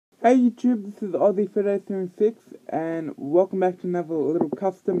Hey YouTube, this is Aussie76 and welcome back to another little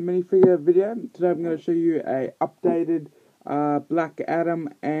custom minifigure video. Today I'm going to show you a updated Black Adam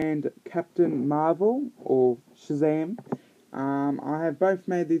and Captain Marvel, or Shazam. I have both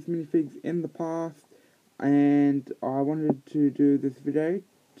made these minifigs in the past and I wanted to do this video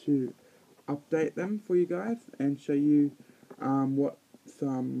to update them for you guys and show you what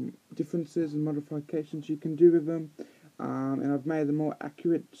some differences and modifications you can do with them. And I've made them more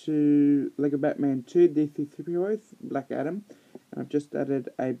accurate to Lego Batman 2 DC Superheroes, Black Adam, and I've just added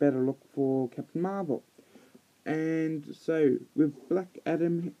a better look for Captain Marvel. And so, with Black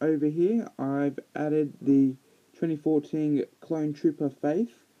Adam over here, I've added the 2014 Clone Trooper face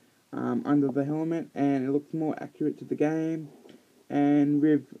under the helmet, and it looks more accurate to the game. And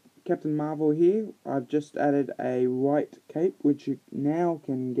with Captain Marvel here, I've just added a white cape, which you now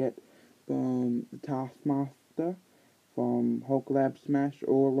can get from the Taskmaster, from Hulk Lab Smash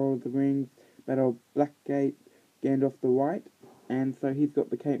or Lord of the Rings, Battle Black Cape, Gandalf the White, and so he's got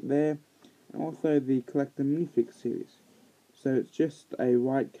the cape there, and also the Collector Minifig series. So it's just a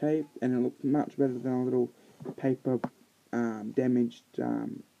white cape, and it looks much better than a little paper damaged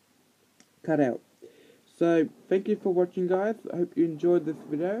cutout. So thank you for watching, guys. I hope you enjoyed this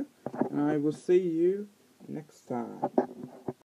video, and I will see you next time.